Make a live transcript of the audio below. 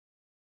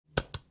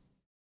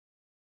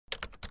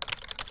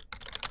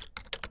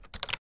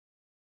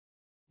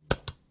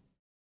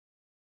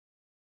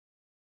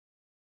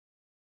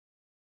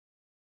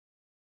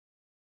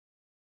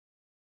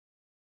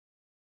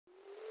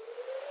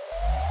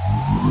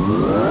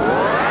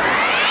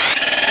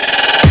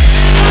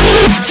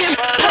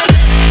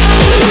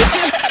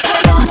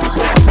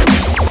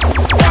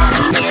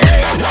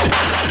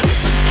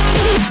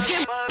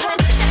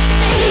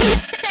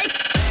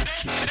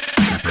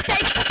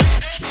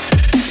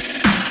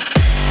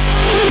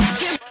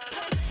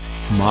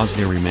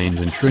Mazda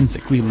remains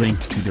intrinsically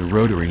linked to the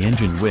rotary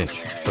engine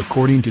which,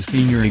 according to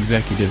senior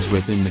executives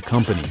within the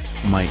company,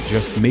 might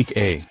just make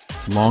a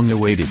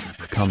long-awaited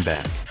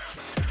comeback.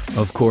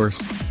 Of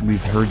course,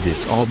 we've heard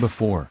this all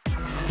before.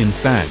 In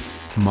fact,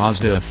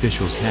 Mazda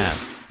officials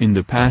have, in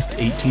the past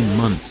 18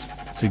 months,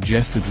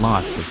 suggested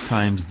lots of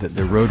times that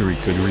the rotary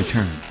could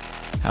return.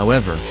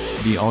 However,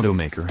 the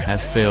automaker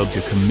has failed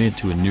to commit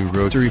to a new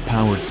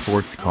rotary-powered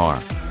sports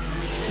car.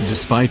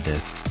 Despite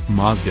this,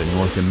 Mazda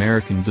North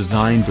American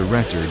design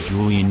director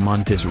Julian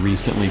Montes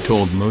recently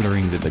told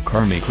Motoring that the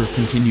carmaker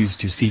continues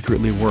to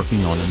secretly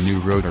working on a new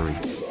rotary.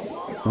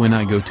 "When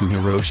I go to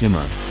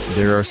Hiroshima,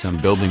 there are some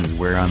buildings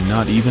where I'm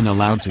not even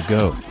allowed to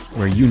go,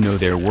 where you know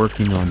they're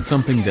working on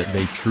something that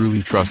they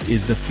truly trust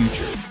is the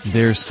future.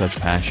 There's such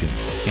passion,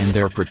 and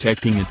they're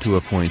protecting it to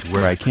a point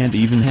where I can't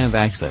even have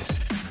access.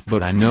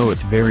 But I know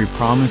it's very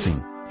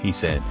promising," he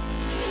said.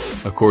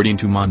 According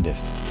to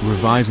Montes,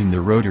 revising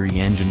the rotary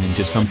engine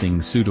into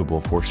something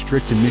suitable for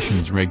strict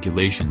emissions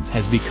regulations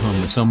has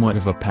become somewhat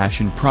of a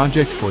passion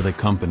project for the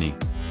company.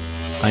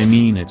 "I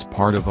mean, it's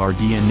part of our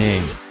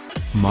DNA.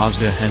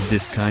 Mazda has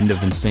this kind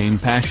of insane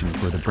passion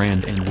for the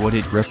brand and what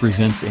it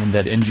represents, and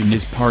that engine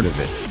is part of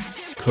it."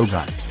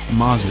 Kogai,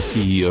 Mazda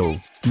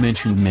CEO,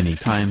 mentioned many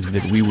times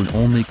that we would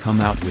only come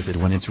out with it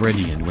when it's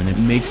ready and when it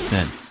makes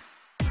sense.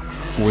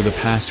 For the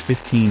past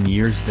 15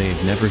 years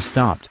they've never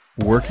stopped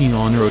working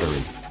on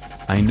rotary.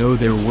 "I know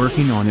they're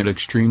working on it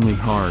extremely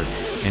hard,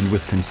 and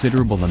with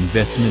considerable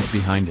investment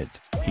behind it,"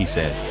 he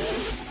said.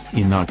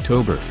 In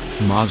October,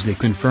 Mazda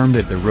confirmed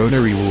that the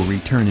rotary will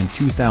return in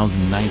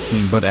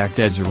 2019 but act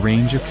as a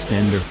range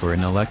extender for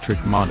an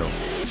electric model.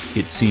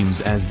 It seems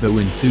as though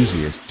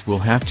enthusiasts will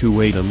have to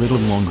wait a little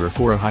longer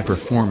for a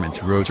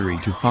high-performance rotary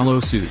to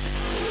follow suit.